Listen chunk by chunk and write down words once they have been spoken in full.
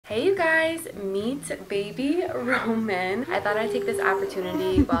Hey you guys, meet baby Roman. I thought I'd take this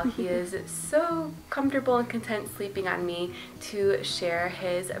opportunity while he is so comfortable and content sleeping on me to share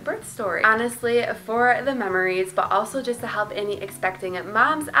his birth story. Honestly, for the memories, but also just to help any expecting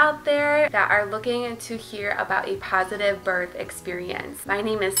moms out there that are looking to hear about a positive birth experience. My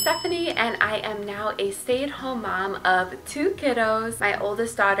name is Stephanie and I am now a stay-at-home mom of 2 kiddos. My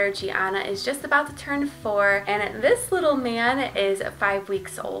oldest daughter, Gianna, is just about to turn 4 and this little man is 5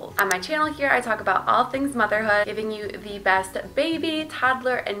 weeks old. On my channel here, I talk about all things motherhood, giving you the best baby,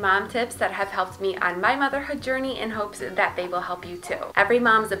 toddler, and mom tips that have helped me on my motherhood journey in hopes that they will help you too. Every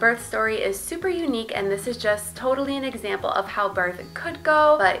mom's birth story is super unique and this is just totally an example of how birth could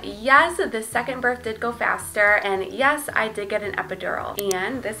go. But yes, the second birth did go faster and yes, I did get an epidural.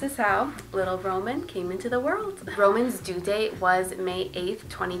 And this is how little Roman came into the world. Roman's due date was May 8th,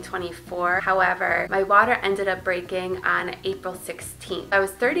 2024. However, my water ended up breaking on April 16th. I was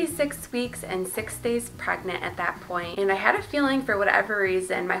 36 weeks and 6 days pregnant at that point, and I had a feeling for whatever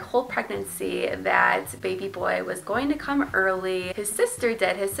reason my whole pregnancy that baby boy was going to come early. His sister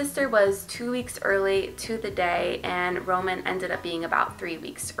did. His sister was 2 weeks early to the day and Roman ended up being about 3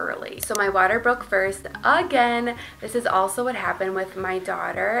 weeks early. So my water broke first again. This is also what happened with my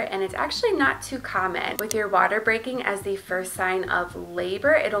daughter and it's actually not too common. With your water breaking as the first sign of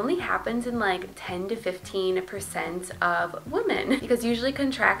labor, it only happens in like 10 to 15% of women because usually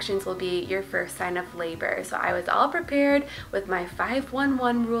contractions will be your first sign of labor. So I was all prepared with my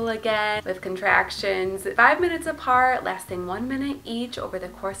 5-1-1 rule again, with contractions 5 minutes apart, lasting 1 minute each over the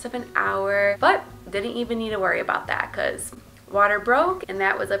course of an hour, but didn't even need to worry about that because water broke and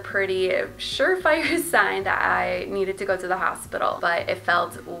that was a pretty surefire sign that I needed to go to the hospital. But it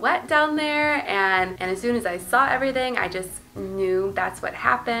felt wet down there and as soon as I saw everything, I just knew that's what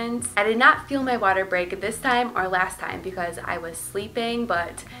happened. I did not feel my water break this time or last time because I was sleeping,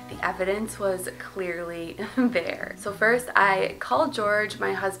 but the evidence was clearly there. So first I called George.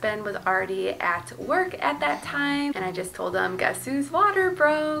 My husband was already at work at that time and I just told him, guess whose water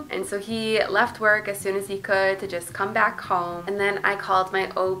broke? And so he left work as soon as he could to just come back home. And then I called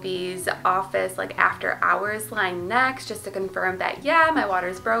my OB's office like after hours line next just to confirm that yeah, my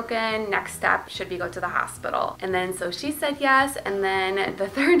water's broken. Next step, should we go to the hospital? And then so she said yes, and then the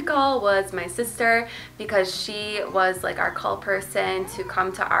third call was my sister because she was like our call person to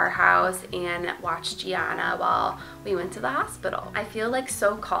come to our house and watch Gianna while we went to the hospital. I feel like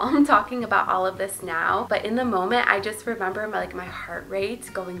so calm talking about all of this now, but in the moment I just remember my heart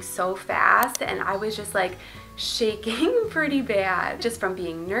rate going so fast and I was just like shaking pretty bad just from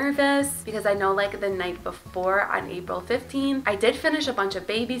being nervous because I know like the night before on April 15th I did finish a bunch of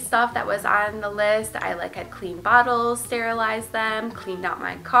baby stuff that was on the list. I like had cleaned bottles, sterilized them, cleaned out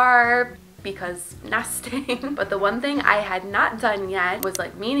my car because nesting. But the one thing I had not done yet was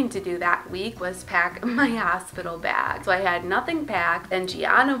like meaning to do that week was pack my hospital bag. So I had nothing packed. Then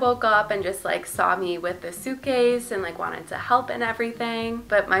Gianna woke up and just like saw me with the suitcase and like wanted to help and everything.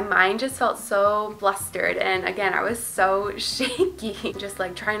 But my mind just felt so flustered and again I was so shaky, just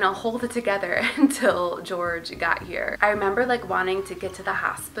like trying to hold it together until George got here. I remember like wanting to get to the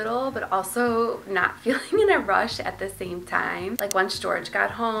hospital but also not feeling in a rush at the same time. Like once George got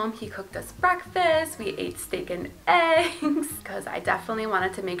home, he cooked us breakfast, we ate steak and eggs because I definitely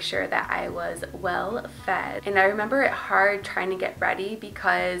wanted to make sure that I was well fed. And I remember it hard trying to get ready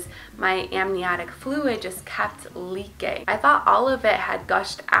because my amniotic fluid just kept leaking. I thought all of it had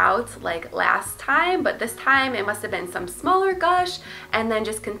gushed out like last time, but this time it must have been some smaller gush and then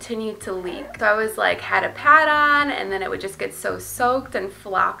just continued to leak. So I was like had a pad on and then it would just get so soaked and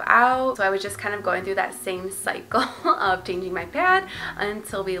flop out. So I was just kind of going through that same cycle of changing my pad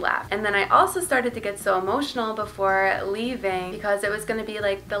until we left. And then I also started to get so emotional before leaving because it was going to be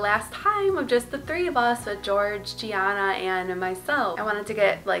like the last time of just the 3 of us with George, Gianna, and myself. I wanted to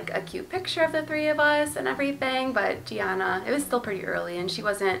get like a cute picture of the 3 of us and everything, but Gianna, it was still pretty early and she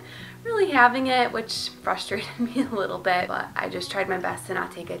wasn't really having it, which frustrated me a little bit, but I just tried my best to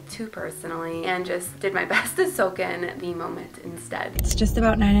not take it too personally and just did my best to soak in the moment instead. It's just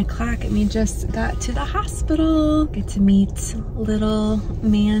about 9 o'clock and we just got to the hospital. Get to meet little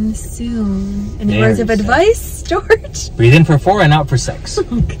man soon. Any words of advice, George? Breathe in for 4 and out for 6.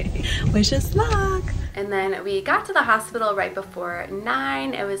 Okay. Wish us luck. And then we got to the hospital right before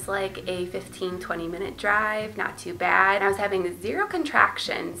 9. It was like a 15-20 minute drive, not too bad. I was having 0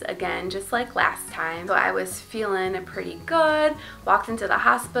 contractions again, just like last time. So I was feeling pretty good, walked into the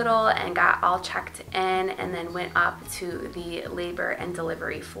hospital and got all checked in, and then went up to the labor and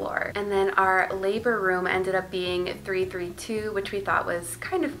delivery floor. And then our labor room ended up being 332, which we thought was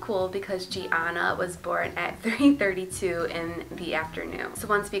kind of cool because Gianna was born at 3:32 in the afternoon. So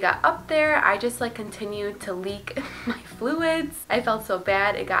once we got up there, I just like continued to leak my fluids. I felt so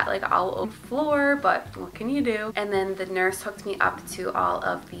bad. It got like all over the floor, but what can you do? And then the nurse hooked me up to all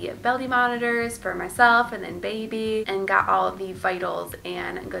of the belly monitors for myself and then baby, and got all of the vitals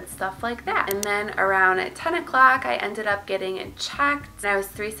and good stuff like that. And then around 10 o'clock, I ended up getting checked, and I was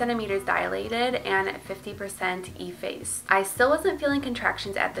 3 centimeters dilated and 50% effaced. I still wasn't feeling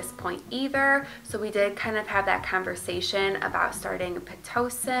contractions at this point either, so we did kind of have that conversation about starting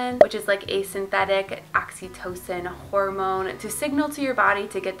Pitocin, which is like a synthetic oxytocin hormone to signal to your body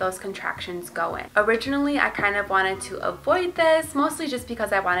to get those contractions going. Originally, I kind of wanted to avoid this, mostly just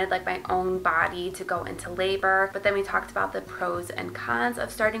because I wanted like my own body to go into labor, but then we talked about the pros and cons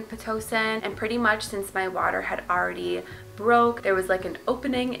of starting Pitocin, and pretty much since my water had already broke, there was like an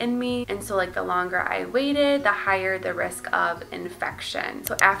opening in me, and so like the longer I waited, the higher the risk of infection.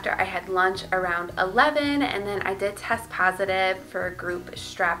 So after I had lunch around 11, and then I did test positive for group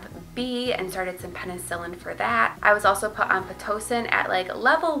strep B and started some penicillin for that. I was also put on Pitocin at like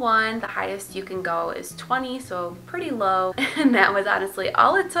level 1. The highest you can go is 20, so pretty low, and that was honestly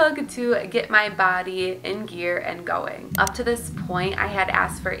all it took to get my body in gear and going. Up to this point, I had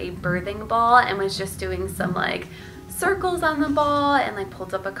asked for a birthing ball and was just doing some like circles on the ball and like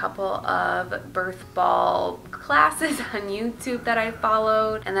pulled up a couple of birth ball classes on YouTube that I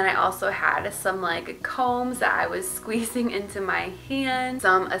followed. And then I also had some like combs that I was squeezing into my hand,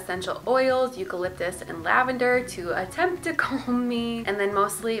 some essential oils, eucalyptus and lavender, to attempt to calm me, and then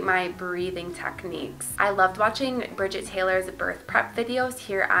mostly my breathing techniques. I loved watching Bridget Taylor's birth prep videos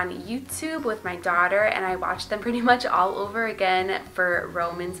here on YouTube with my daughter, and I watched them pretty much all over again for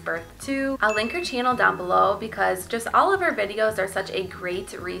Roman's birth too. I'll link her channel down below because just all of her videos are such a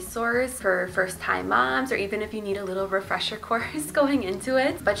great resource for first-time moms, or even if you need a little refresher course going into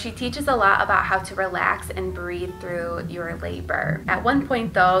it. But she teaches a lot about how to relax and breathe through your labor. At one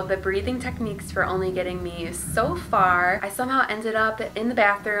point though, the breathing techniques were only getting me so far. I somehow ended up in the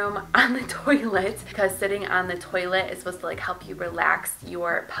bathroom on the toilet, because sitting on the toilet is supposed to like help you relax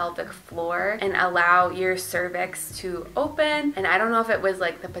your pelvic floor and allow your cervix to open. And I don't know if it was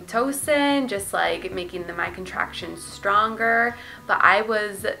like the Pitocin just like making my contractions stronger, but I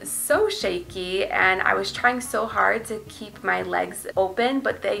was so shaky and I was trying so hard to keep my legs open,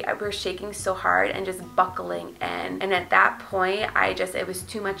 but they were shaking so hard and just buckling in. And at that point, it was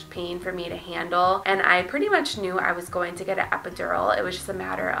too much pain for me to handle, and I pretty much knew I was going to get an epidural. It was just a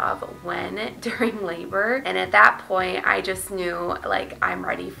matter of when during labor, and at that point I just knew like I'm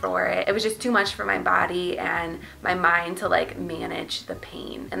ready for it. It was just too much for my body and my mind to like manage the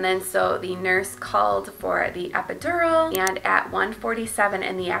pain. And then so the nurse called for the epidural, and at 1:47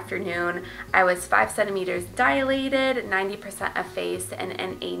 in the afternoon I was 5 centimeters dilated, 90% effaced, and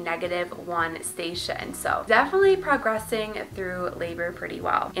in a -1 station. So definitely progressing through labor pretty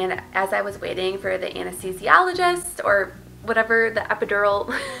well. And as I was waiting for the anesthesiologist, or whatever the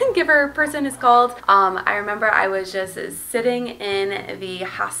epidural giver person is called, I remember I was just sitting in the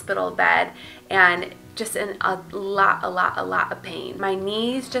hospital bed and just in a lot of pain. My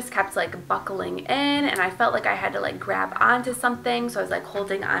knees just kept like buckling in, and I felt like I had to like grab onto something, so I was like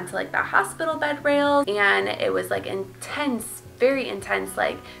holding onto like the hospital bed rails, and it was like intense, very intense,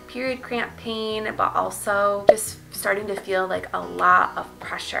 like period cramp pain, but also just starting to feel like a lot of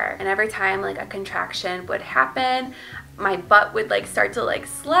pressure. And every time like a contraction would happen, my butt would like start to like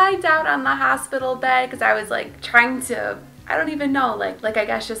slide down on the hospital bed, because I was like trying to, I don't even know, like I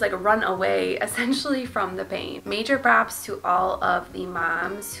guess just like run away essentially from the pain. Major props to all of the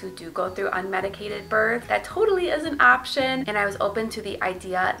moms who do go through unmedicated birth. That totally is an option, and I was open to the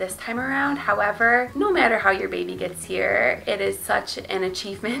idea this time around. However, no matter how your baby gets here, it is such an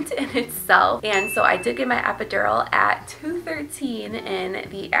achievement in itself. And so I did get my epidural at 2:13 in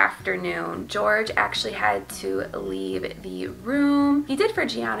the afternoon. George actually had to leave the room. He did for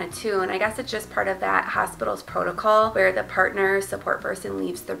Gianna too, and I guess it's just part of that hospital's protocol where the partner, support person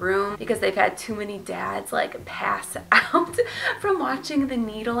leaves the room because they've had too many dads like pass out from watching the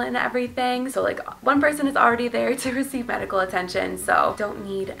needle and everything. So like one person is already there to receive medical attention, so don't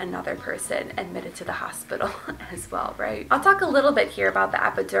need another person admitted to the hospital as well, right? I'll talk a little bit here about the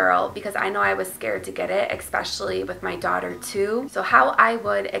epidural because I know I was scared to get it, especially with my daughter too. So how I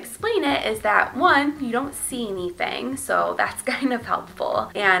would explain it is that one, you don't see anything, so that's kind of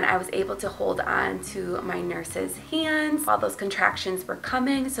helpful. And I was able to hold on to my nurse's hands while those contractions were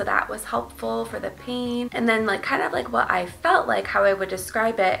coming, so that was helpful for the pain. And then like kind of like what I felt like, how I would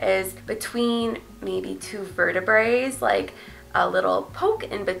describe it is between maybe two vertebrae, like a little poke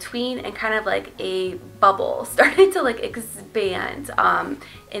in between, and kind of like a bubble started to like expand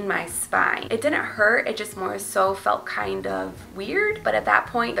in my spine. It didn't hurt, it just more so felt kind of weird, but at that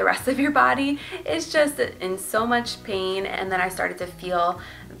point the rest of your body is just in so much pain. And then I started to feel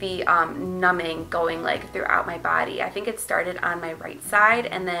the numbing going like throughout my body. I think it started on my right side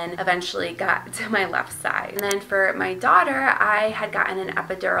and then eventually got to my left side. And then for my daughter, I had gotten an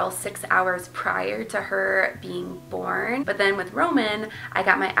epidural 6 hours prior to her being born, but then with Roman, I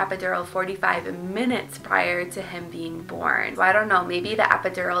got my epidural 45 minutes prior to him being born. So I don't know, maybe the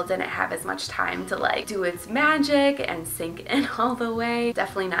epidural didn't have as much time to like do its magic and sink in all the way.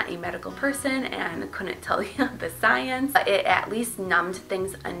 Definitely not a medical person and couldn't tell you the science, but it at least numbed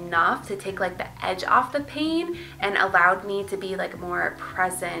things enough to take like the edge off the pain and allowed me to be like more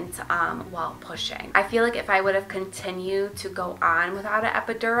present while pushing. I feel like if I would have continued to go on without an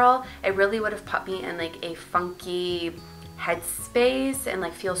epidural, it really would have put me in like a funky headspace and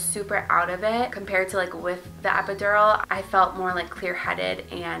like feel super out of it. Compared to like with the epidural, I felt more like clear-headed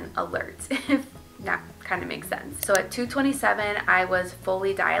and alert, if that kind of makes sense. So at 2:27, I was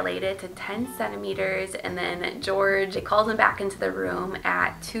fully dilated to 10 centimeters, and then George, they called him back into the room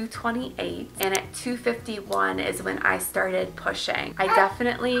at 2:28, and at 2:51 is when I started pushing. I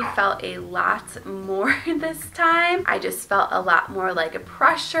definitely felt a lot more this time. I just felt a lot more like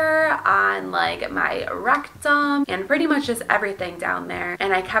pressure on like my rectum and pretty much just everything down there,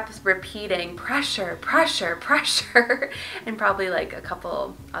 and I kept repeating pressure, pressure, pressure, and probably like a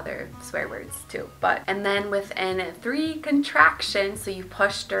couple other swear words too. And then within 3 contractions, so you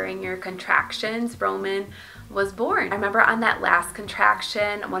push during your contractions, Roman was born. I remember on that last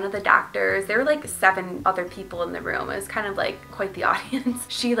contraction, one of the doctors, there were like 7 other people in the room. It was kind of like quite the audience.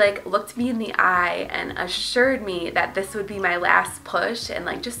 She like looked me in the eye and assured me that this would be my last push and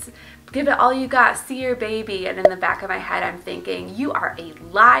like just give it all you got, see your baby. And in the back of my head, I'm thinking, you are a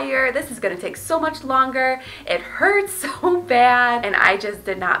liar. This is gonna take so much longer. It hurts so bad. And I just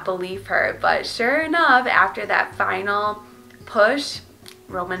did not believe her. But sure enough, after that final push,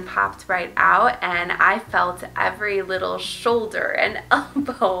 Roman popped right out, and I felt every little shoulder and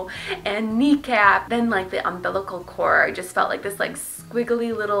elbow and kneecap. Then like the umbilical cord, I just felt like this like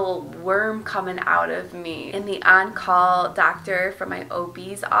squiggly little worm coming out of me. And the on-call doctor from my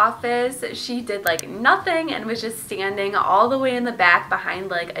OB's office, she did like nothing and was just standing all the way in the back behind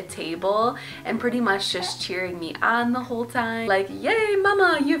like a table and pretty much just cheering me on the whole time. Like, yay,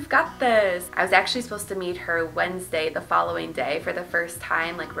 mama, you've got this. I was actually supposed to meet her Wednesday, the following day, for the first time,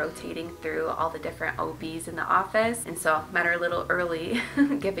 like rotating through all the different OBs in the office. And so met her a little early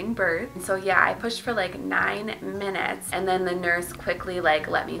giving birth. And so yeah, I pushed for like 9 minutes, and then the nurse quickly like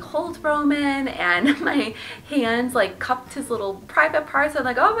let me hold Roman, and my hands like cupped his little private parts. I'm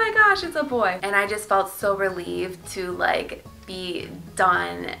like, oh my gosh, it's a boy. And I just felt so relieved to like be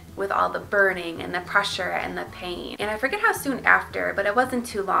done with all the burning and the pressure and the pain. And I forget how soon after, but it wasn't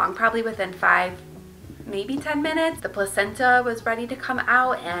too long, probably within 5, maybe 10 minutes, the placenta was ready to come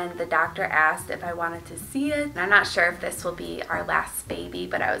out, and the doctor asked if I wanted to see it. And I'm not sure if this will be our last baby,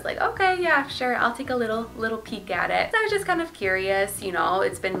 but I was like, okay, yeah, sure, I'll take a little peek at it. So I was just kind of curious, you know,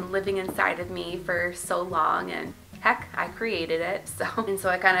 it's been living inside of me for so long, and heck, I created it. So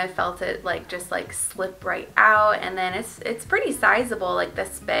I kind of felt it like just like slip right out, and then it's pretty sizable, like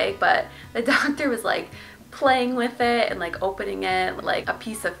this big, but the doctor was like playing with it and like opening it like a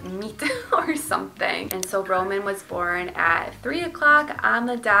piece of meat or something. And so Roman was born at 3 o'clock on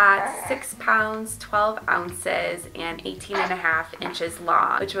the dot, 6 pounds, 12 ounces, and 18.5 inches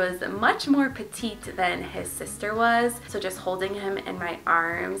long, which was much more petite than his sister was. So just holding him in my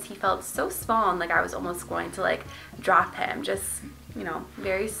arms, he felt so small, and like I was almost going to like drop him, just you know,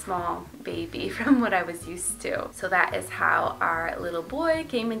 very small baby from what I was used to. So that is how our little boy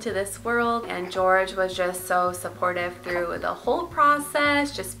came into this world, and George was just so supportive through the whole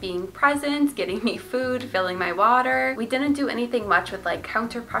process, just being present, getting me food, filling my water. We didn't do anything much with like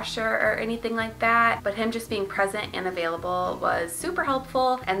counter pressure or anything like that, but him just being present and available was super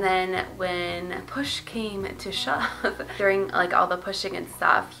helpful. And then when push came to shove during like all the pushing and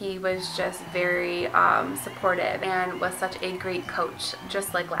stuff, he was just very supportive and was such a great coach,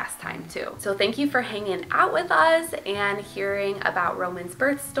 just like last time too. So thank you for hanging out with us and hearing about Roman's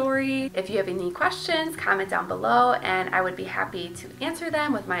birth story. If you have any questions, comment down below and I would be happy to answer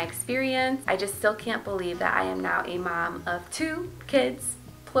them with my experience. I just still can't believe that I am now a mom of 2 kids,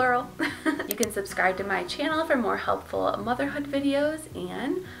 plural. You can subscribe to my channel for more helpful motherhood videos,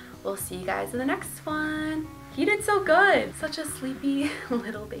 and we'll see you guys in the next one. He did so good. Such a sleepy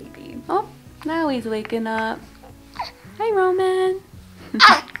little baby. Oh, now he's waking up. Hi, Roman.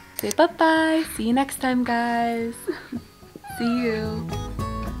 Say bye-bye. See you next time, guys. See you.